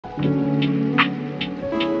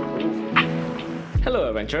Hello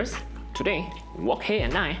adventurers! Today, Wok Hei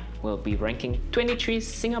and I will be ranking 23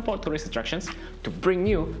 Singapore tourist attractions to bring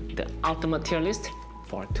you the ultimate tier list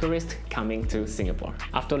for tourists coming to Singapore.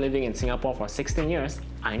 After living in Singapore for 16 years,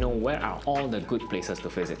 I know where are all the good places to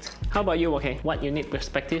visit. How about you, Wok Hei? What unique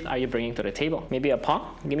perspective are you bringing to the table? Maybe a paw?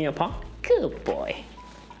 Give me a paw? Good boy!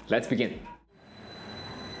 Let's begin.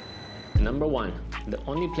 Number 1. The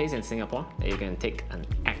only place in Singapore that you can take an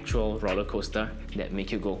actual roller coaster that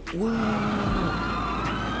make you go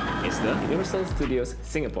wow. It's the Universal Studios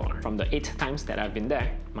Singapore. From the 8 times that I've been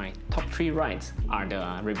there, my top 3 rides are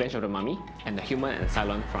the Revenge of the Mummy and the Human and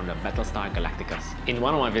Cylon from the Battlestar Galacticas. In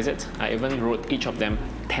one of my visits, I even rode each of them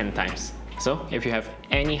 10 times. So, if you have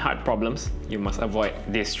any heart problems, you must avoid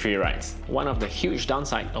these 3 rides. One of the huge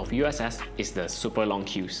downside of USS is the super long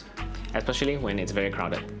queues, especially when it's very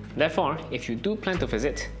crowded. Therefore, if you do plan to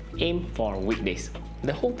visit, aim for weekdays.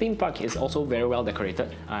 The whole theme park is also very well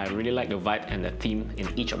decorated. I really like the vibe and the theme in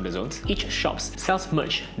each of the zones. Each shop sells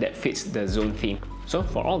merch that fits the zone theme. So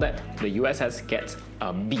for all that, the USS gets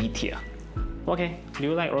a B tier. Okay, do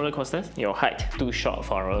you like roller coasters? Your height too short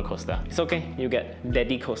for a roller coaster. It's okay, you get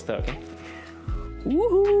Daddy Coaster, okay?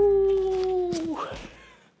 Woohoo!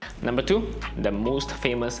 Number 2, the most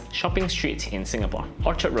famous shopping street in Singapore,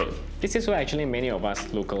 Orchard Road. This is where actually many of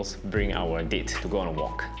us locals bring our date to go on a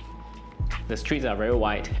walk. The streets are very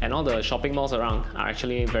wide and all the shopping malls around are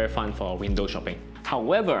actually very fun for window shopping.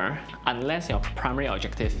 However, unless your primary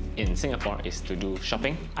objective in Singapore is to do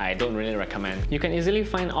shopping, I don't really recommend. You can easily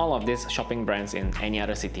find all of these shopping brands in any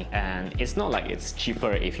other city, and it's not like it's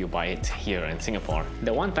cheaper if you buy it here in Singapore.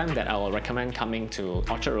 The one time that I will recommend coming to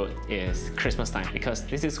Orchard Road is Christmas time, because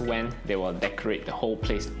this is when they will decorate the whole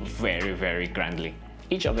place very grandly.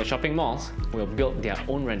 Each of the shopping malls will build their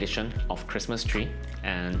own rendition of Christmas tree,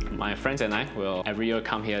 and my friends and I will every year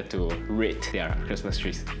come here to rate their Christmas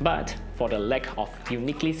trees. But for the lack of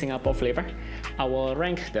uniquely Singapore flavor, I will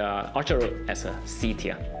rank the Orchard Road as a C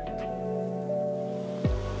tier.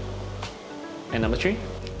 And number 3,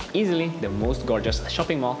 easily the most gorgeous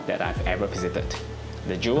shopping mall that I've ever visited.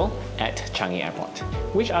 The Jewel at Changi Airport.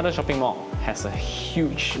 Which other shopping mall has a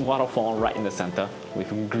huge waterfall right in the center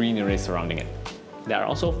with greenery surrounding it? There are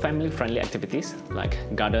also family-friendly activities like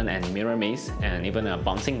garden and mirror maze and even a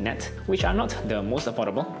bouncing net, which are not the most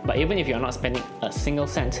affordable, but even if you are not spending a single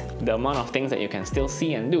cent, the amount of things that you can still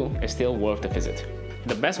see and do is still worth the visit.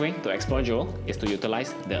 The best way to explore Jewel is to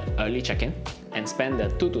utilize the early check-in and spend the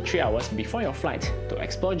 2 to 3 hours before your flight to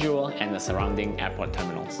explore Jewel and the surrounding airport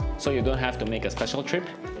terminals. So you don't have to make a special trip,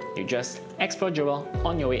 you just explore Jewel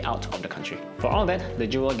on your way out of the country. For all that, the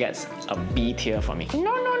Jewel gets a B tier for me.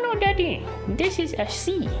 No, Daddy, this is a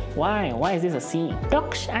C. Why? Why is this a C?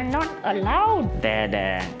 Dogs are not allowed.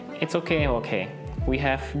 There. It's okay, okay. We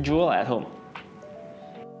have Jewel at home.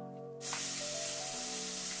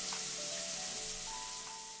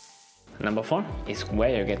 Number 4 is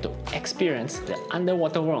where you get to experience the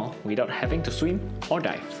underwater world without having to swim or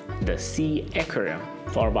dive. The Sea Aquarium.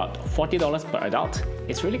 For about $40 per adult,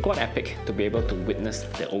 it's really quite epic to be able to witness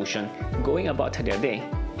the ocean going about their day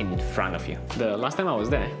in front of you. The last time I was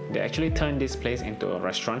there, they actually turned this place into a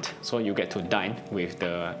restaurant, so you get to dine with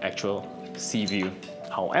the actual sea view.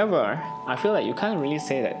 However, I feel like you can't really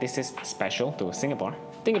say that this is special to Singapore.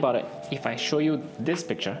 Think about it, if I show you this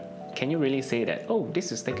picture, can you really say that, oh,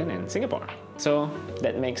 this is taken in Singapore? So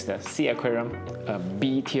that makes the Sea Aquarium a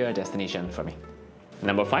B tier destination for me.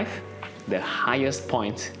 Number 5, the highest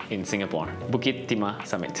point in Singapore, Bukit Timah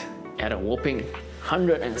Summit. At a whopping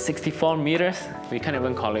 164 meters, we can't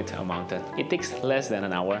even call it a mountain. It takes less than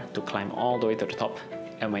an hour to climb all the way to the top,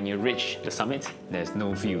 and when you reach the summit, there's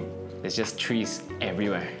no view. There's just trees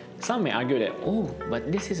everywhere. Some may argue that, oh,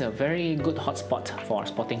 but this is a very good hotspot for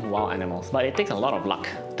spotting wild animals. But it takes a lot of luck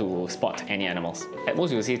to spot any animals. At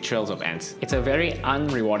most you'll see trails of ants. It's a very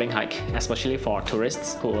unrewarding hike, especially for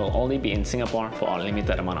tourists who will only be in Singapore for a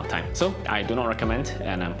limited amount of time. So I do not recommend,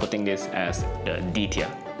 and I'm putting this as the D tier.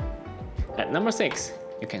 At number 6,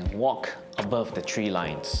 you can walk above the tree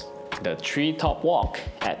lines. The treetop walk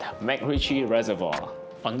at MacRitchie Reservoir.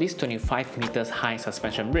 On this 25 meters high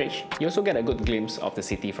suspension bridge, you also get a good glimpse of the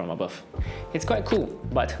city from above. It's quite cool,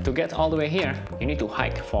 but to get all the way here, you need to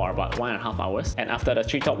hike for about 1.5 hours, and after the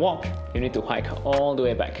treetop walk, you need to hike all the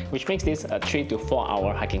way back, which makes this a 3 to 4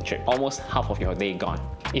 hour hiking trip, almost half of your day gone.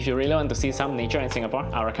 If you really want to see some nature in Singapore,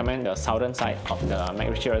 I recommend the southern side of the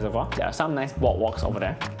MacRitchie Reservoir. There are some nice boardwalks over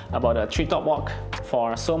there. About the treetop walk,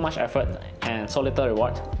 for so much effort and so little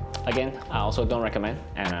reward, again, I also don't recommend,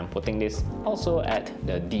 and I'm putting this also at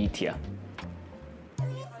the D tier.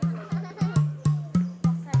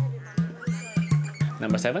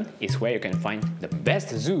 Number 7 is where you can find the best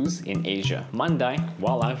zoos in Asia, Mandai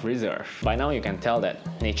Wildlife Reserve. By now you can tell that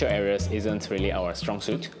nature areas isn't really our strong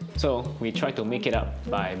suit, so we try to make it up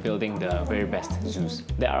by building the very best zoos.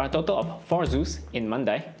 There are a total of 4 zoos in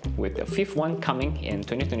Mandai, with the 5th one coming in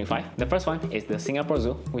 2025. The first one is the Singapore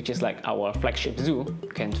Zoo, which is like our flagship zoo. You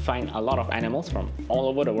can find a lot of animals from all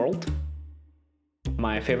over the world.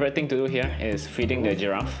 My favorite thing to do here is feeding the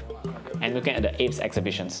giraffe and looking at the apes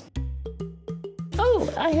exhibitions.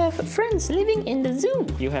 Oh, I have friends living in the zoo.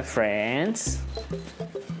 You have friends?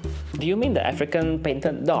 Do you mean the African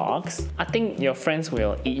painted dogs? I think your friends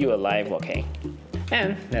will eat you alive, okay?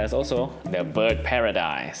 And there's also the bird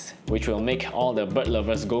paradise, which will make all the bird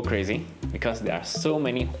lovers go crazy because there are so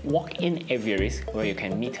many walk-in aviaries where you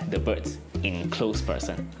can meet the birds in close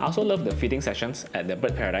person. I also love the feeding sessions at the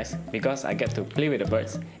bird paradise because I get to play with the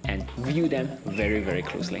birds and view them very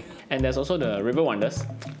closely. And there's also the river wonders.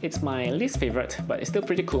 It's my least favorite, but it's still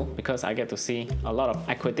pretty cool because I get to see a lot of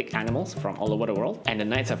aquatic animals from all over the world. And the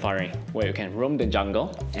night safari, where you can roam the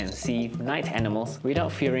jungle and see night animals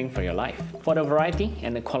without fearing for your life. For the variety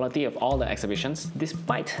and the quality of all the exhibitions,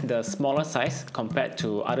 despite the smaller size compared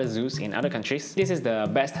to other zoos in other countries, this is the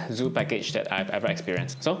best zoo package that I've ever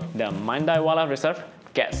experienced. So the Mandai Wildlife Reserve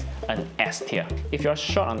gets an S tier. If you're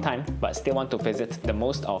short on time but still want to visit the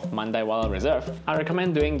most of Mandai Wildlife Reserve, I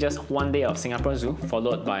recommend doing just one day of Singapore Zoo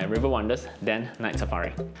followed by River Wonders, then Night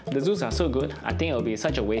Safari. The zoos are so good, I think it'll be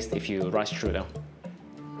such a waste if you rush through them.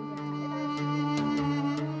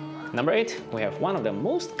 Number 8, we have one of the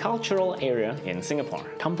most cultural area in Singapore,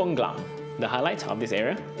 Kampong Glam. The highlight of this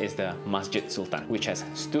area is the Masjid Sultan, which has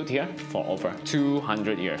stood here for over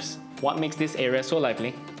 200 years. What makes this area so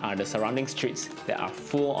lively are the surrounding streets that are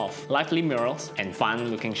full of lively murals and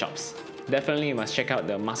fun-looking shops. Definitely you must check out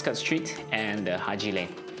the Muscat Street and the Haji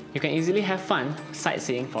Lane. You can easily have fun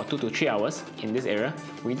sightseeing for 2 to 3 hours in this area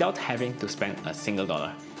without having to spend a single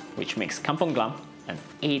dollar, which makes Kampong Glam an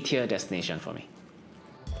A-tier destination for me.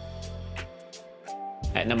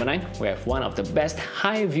 At number 9, we have one of the best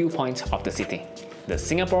high viewpoints of the city, the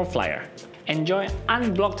Singapore Flyer. Enjoy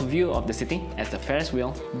unblocked view of the city as the Ferris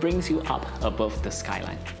wheel brings you up above the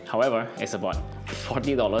skyline. However, it's about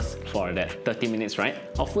 $40 for that 30 minutes ride,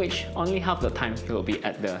 of which only half the time you will be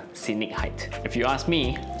at the scenic height. If you ask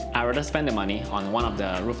me, I'd rather spend the money on one of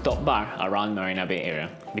the rooftop bar around Marina Bay area,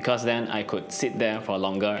 because then I could sit there for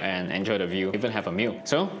longer and enjoy the view, even have a meal.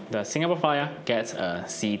 So the Singapore Flyer gets a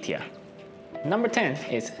C tier. Number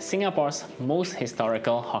 10 is Singapore's most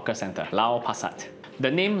historical hawker centre, Lau Pa Sat.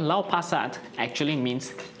 The name Lau Pa Sat actually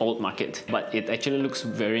means old market, but it actually looks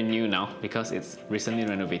very new now because it's recently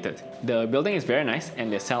renovated. The building is very nice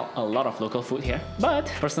and they sell a lot of local food here, but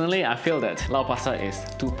personally I feel that Lau Pa Sat is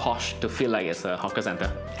too posh to feel like it's a hawker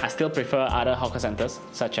centre. I still prefer other hawker centres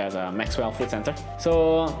such as Maxwell Food Centre,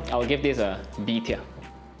 so I'll give this a B tier.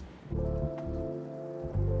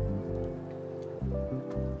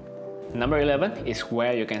 Number 11 is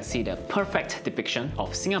where you can see the perfect depiction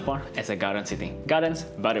of Singapore as a garden city, Gardens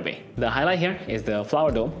by the Bay. The highlight here is the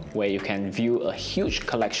flower dome, where you can view a huge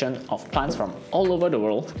collection of plants from all over the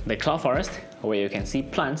world, the cloud forest, where you can see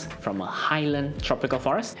plants from a highland tropical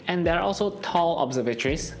forest, and there are also tall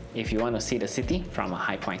observatories if you want to see the city from a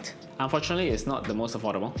high point. Unfortunately, it's not the most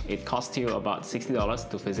affordable. It costs you about $60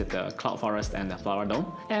 to visit the cloud forest and the flower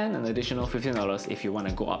dome, and an additional $15 if you want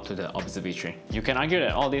to go up to the observatory. You can argue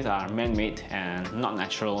that all these are man-made and not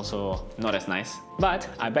natural, so not as nice. But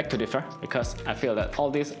I beg to differ because I feel that all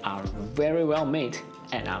these are very well made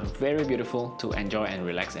and are very beautiful to enjoy and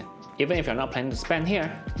relax in. Even if you're not planning to spend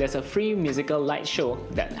here, there's a free musical light show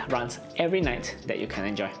that runs every night that you can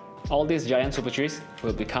enjoy. All these giant super trees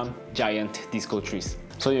will become giant disco trees,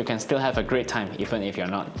 so you can still have a great time even if you're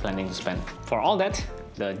not planning to spend. For all that,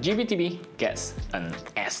 the GBTB gets an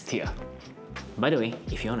S tier. By the way,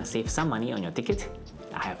 if you want to save some money on your ticket,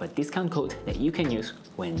 I have a discount code that you can use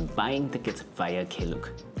when buying tickets via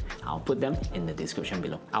Klook. I'll put them in the description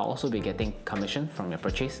below. I'll also be getting commission from your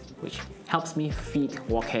purchase, which helps me feed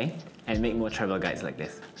Wok Hei and make more travel guides like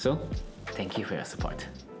this. So, thank you for your support.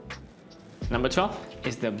 Number 12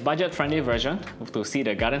 is the budget-friendly version to see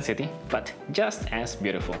the garden city, but just as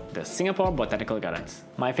beautiful, the Singapore Botanical Gardens.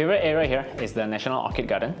 My favorite area here is the National Orchid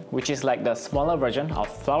Garden, which is like the smaller version of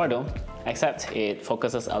Flower Dome, except it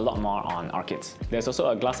focuses a lot more on orchids. There's also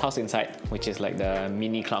a glass house inside, which is like the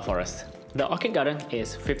mini cloud forest. The Orchid Garden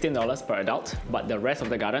is $15 per adult, but the rest of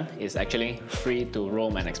the garden is actually free to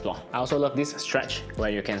roam and explore. I also love this stretch where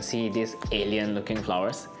you can see these alien-looking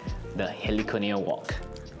flowers, the Heliconia Walk.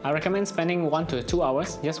 I recommend spending 1 to 2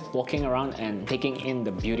 hours just walking around and taking in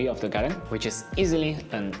the beauty of the garden, which is easily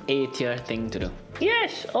an A-tier thing to do.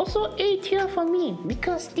 Yes, also A tier for me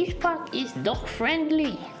because this park is dog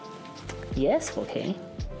friendly. Yes, okay.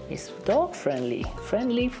 It's dog friendly.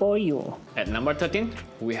 Friendly for you. At number 13,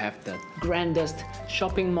 we have the grandest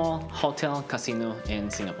shopping mall, hotel, casino in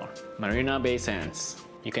Singapore, Marina Bay Sands.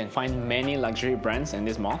 You can find many luxury brands in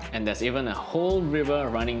this mall, and there's even a whole river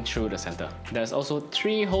running through the center. There's also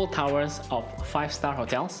 3 whole towers of 5-star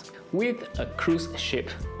hotels with a cruise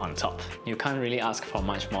ship on top. You can't really ask for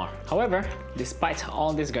much more. However, despite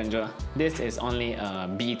all this grandeur, this is only a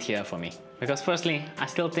B tier for me. Because firstly, I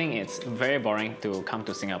still think it's very boring to come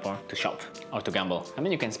to Singapore to shop or to gamble. I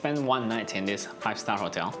mean, you can spend one night in this 5-star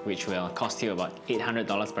hotel, which will cost you about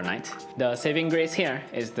 $800 per night. The saving grace here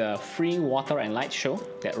is the free water and light show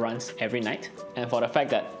that runs every night. And for the fact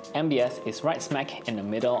that MBS is right smack in the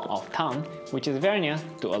middle of town, which is very near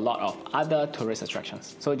to a lot of other tourist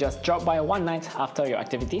attractions. So just drop by one night after your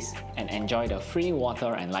activities and enjoy the free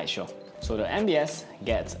water and light show. So the MBS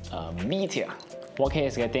gets a B tier. Walkie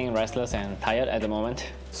is getting restless and tired at the moment,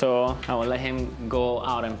 so I will let him go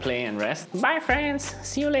out and play and rest. Bye friends,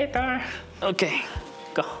 see you later. Okay,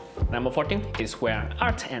 go. Number 14 is where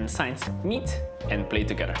art and science meet and play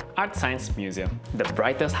together. Artscience Museum. The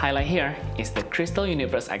brightest highlight here is the Crystal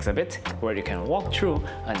Universe exhibit, where you can walk through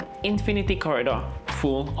an infinity corridor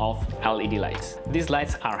full of LED lights. These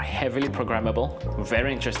lights are heavily programmable,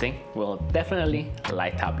 very interesting, will definitely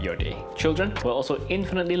light up your day. Children will also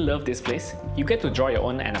infinitely love this place. You get to draw your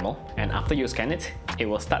own animal, and after you scan it, it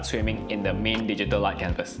will start swimming in the main digital light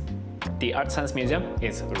canvas. The Artscience Museum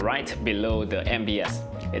is right below the MBS.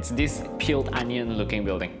 It's this peeled onion looking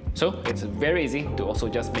building. So it's very easy to also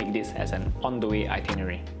just make this as an on-the-way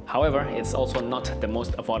itinerary. However, it's also not the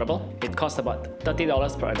most affordable. It costs about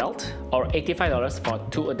 $30 per adult or $85 for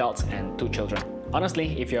 2 adults and 2 children.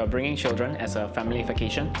 Honestly, if you're bringing children as a family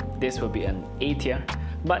vacation, this will be an A tier.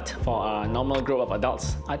 But for a normal group of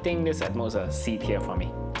adults, I think this is at most a C tier for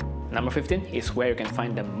me. Number 15 is where you can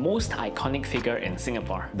find the most iconic figure in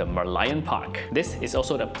Singapore, the Merlion Park. This is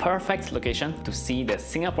also the perfect location to see the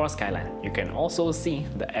Singapore skyline. You can also see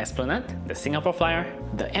the Esplanade, the Singapore Flyer,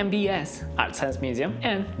 the MBS, Artscience Museum,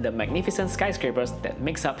 and the magnificent skyscrapers that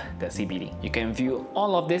makes up the CBD. You can view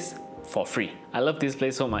all of this for free. I love this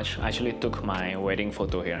place so much, I actually took my wedding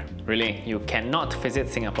photo here. Really, you cannot visit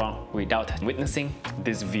Singapore without witnessing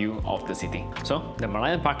this view of the city. So, the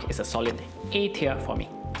Merlion Park is a solid A tier for me.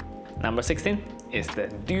 Number 16 is the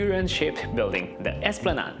durian-shaped building, the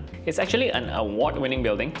Esplanade. It's actually an award-winning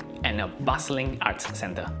building and a bustling arts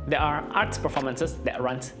center. There are arts performances that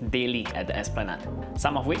run daily at the Esplanade,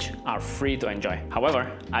 some of which are free to enjoy.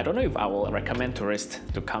 However, I don't know if I will recommend tourists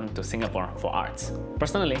to come to Singapore for arts.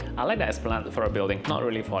 Personally, I like the Esplanade for a building, not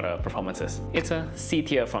really for the performances. It's a C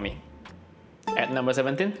tier for me. At number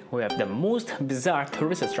 17, we have the most bizarre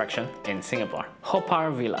tourist attraction in Singapore, Haw Par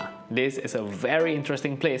Villa. This is a very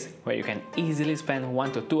interesting place where you can easily spend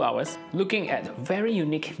 1 to 2 hours looking at very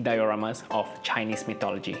unique dioramas of Chinese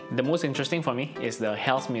mythology. The most interesting for me is the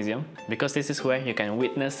Hell's Museum, because this is where you can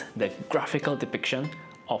witness the graphical depiction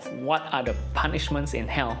of what are the punishments in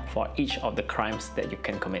hell for each of the crimes that you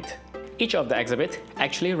can commit. Each of the exhibits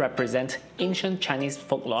actually represent ancient Chinese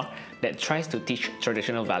folklore that tries to teach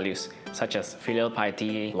traditional values such as filial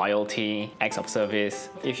piety, loyalty, acts of service.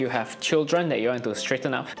 If you have children that you want to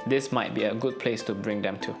straighten up, this might be a good place to bring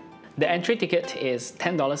them to. The entry ticket is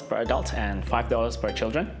 $10 per adult and $5 per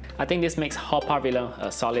children. I think this makes Haw Par Villa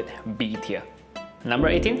a solid B tier. Number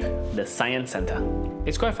 18, the Science Center.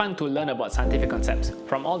 It's quite fun to learn about scientific concepts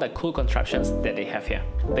from all the cool contraptions that they have here.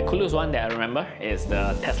 The coolest one that I remember is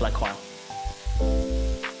the Tesla coil.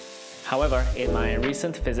 However, in my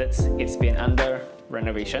recent visits, it's been under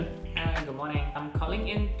renovation. Good morning. I'm calling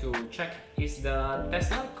in to check, is the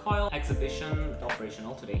Tesla coil exhibition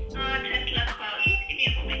operational today? Tesla coil, just give me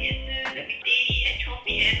a moment. Yes, sir. Daily at 12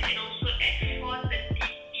 PM and also at 4:30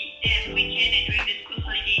 PM weekend and during the school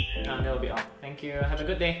holiday. That'll be all. Thank you. Have a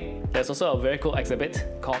good day. There's also a very cool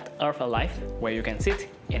exhibit called Earth Alive, where you can sit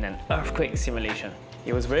in an earthquake simulation.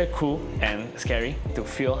 It was very cool and scary to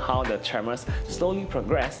feel how the tremors slowly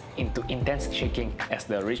progress into intense shaking as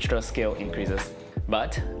the Richter scale increases.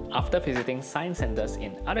 But after visiting science centers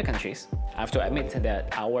in other countries, I have to admit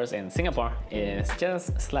that ours in Singapore is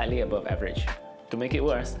just slightly above average. To make it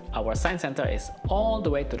worse, our science center is all the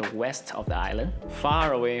way to the west of the island,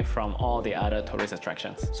 far away from all the other tourist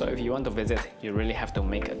attractions. So if you want to visit, you really have to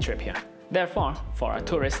make a trip here. Therefore, for a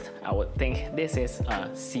tourist, I would think this is a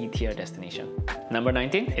C-tier destination. Number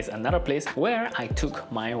 19 is another place where I took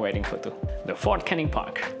my wedding photo. The Fort Canning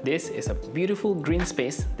Park. This is a beautiful green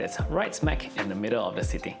space that's right smack in the middle of the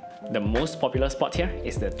city. The most popular spot here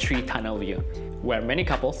is the tree tunnel view, where many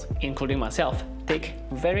couples, including myself, take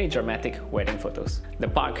very dramatic wedding photos. The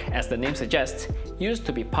park, as the name suggests, used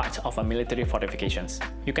to be part of a military fortifications.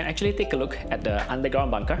 You can actually take a look at the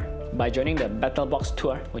underground bunker by joining the Battle Box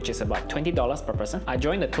tour, which is about $20 per person. I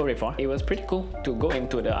joined the tour before. It was pretty cool to go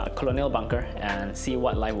into the colonial bunker and see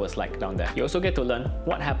what life was like down there. You also get to learn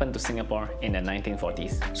what happened to Singapore in the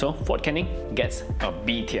 1940s. So Fort Canning gets a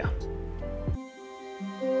B tier.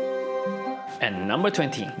 And number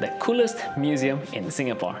 20, the coolest museum in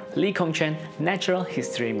Singapore, Lee Kong Chian Natural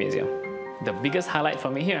History Museum. The biggest highlight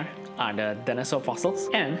for me here are the dinosaur fossils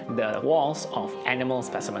and the walls of animal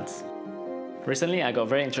specimens. Recently, I got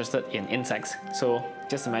very interested in insects, so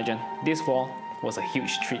just imagine this wall was a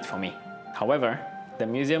huge treat for me. However, the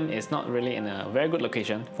museum is not really in a very good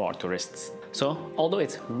location for tourists. So, although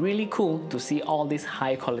it's really cool to see all these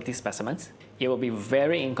high quality specimens, it will be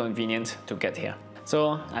very inconvenient to get here.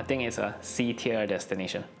 So I think it's a C-tier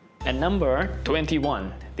destination. And number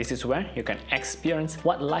 21, this is where you can experience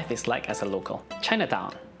what life is like as a local.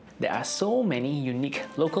 Chinatown. There are so many unique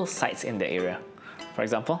local sites in the area. For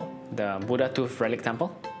example, the Buddha Tooth Relic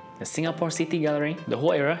Temple, the Singapore City Gallery. The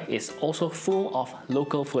whole area is also full of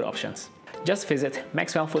local food options. Just visit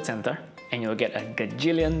Maxwell Food Centre and you'll get a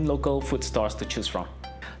gajillion local food stores to choose from.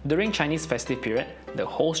 During Chinese festive period, the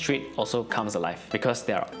whole street also comes alive because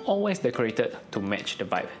they are always decorated to match the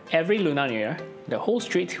vibe. Every Lunar New Year, the whole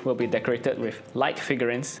street will be decorated with light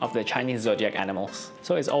figurines of the Chinese zodiac animals.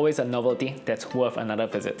 So it's always a novelty that's worth another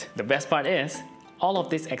visit. The best part is, all of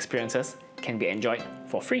these experiences can be enjoyed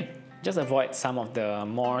for free. Just avoid some of the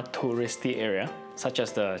more touristy area, such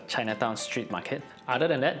as the Chinatown street market. Other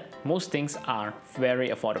than that, most things are very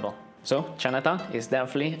affordable. So Chinatown is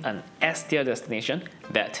definitely an S-tier destination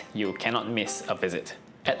that you cannot miss a visit.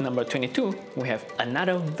 At number 22, we have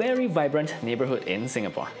another very vibrant neighborhood in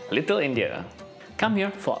Singapore, Little India. Come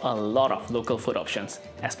here for a lot of local food options,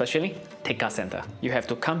 especially Tekka Centre. You have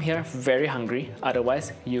to come here very hungry,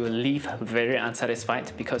 otherwise you will leave very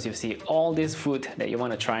unsatisfied because you see all this food that you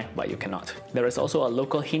want to try but you cannot. There is also a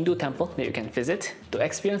local Hindu temple that you can visit to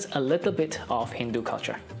experience a little bit of Hindu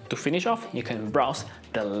culture. To finish off, you can browse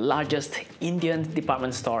the largest Indian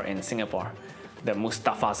department store in Singapore, the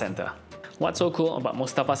Mustafa Centre. What's so cool about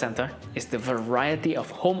Mustafa Centre is the variety of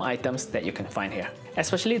home items that you can find here,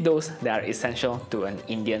 especially those that are essential to an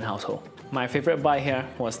Indian household. My favorite buy here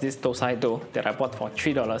was this thosai dough that I bought for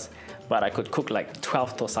 $3, but I could cook like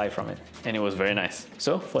 12 thosai from it, and it was very nice.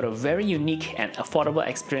 So for the very unique and affordable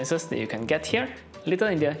experiences that you can get here, Little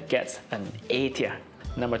India gets an A tier.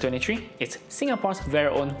 Number 23 is Singapore's very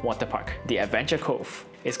own water park, the Adventure Cove.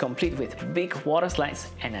 It's complete with big water slides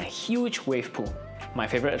and a huge wave pool. My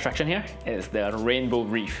favorite attraction here is the Rainbow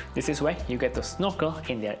Reef. This is where you get to snorkel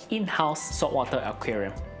in their in-house saltwater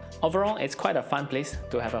aquarium. Overall, it's quite a fun place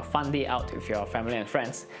to have a fun day out with your family and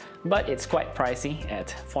friends, but it's quite pricey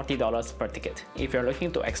at $40 per ticket. If you're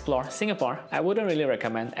looking to explore Singapore, I wouldn't really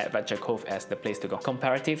recommend Adventure Cove as the place to go.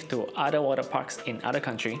 Comparative to other water parks in other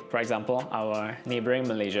countries, for example, our neighboring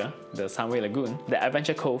Malaysia, the Sunway Lagoon, the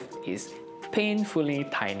Adventure Cove is painfully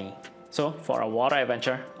tiny. So for a water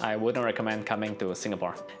adventure, I wouldn't recommend coming to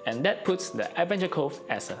Singapore. And that puts the Adventure Cove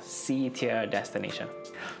as a C-tier destination.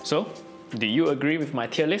 So, do you agree with my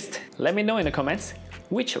tier list? Let me know in the comments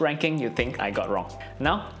which ranking you think I got wrong.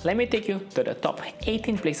 Now, let me take you to the top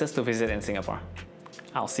 18 places to visit in Singapore.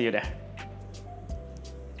 I'll see you there.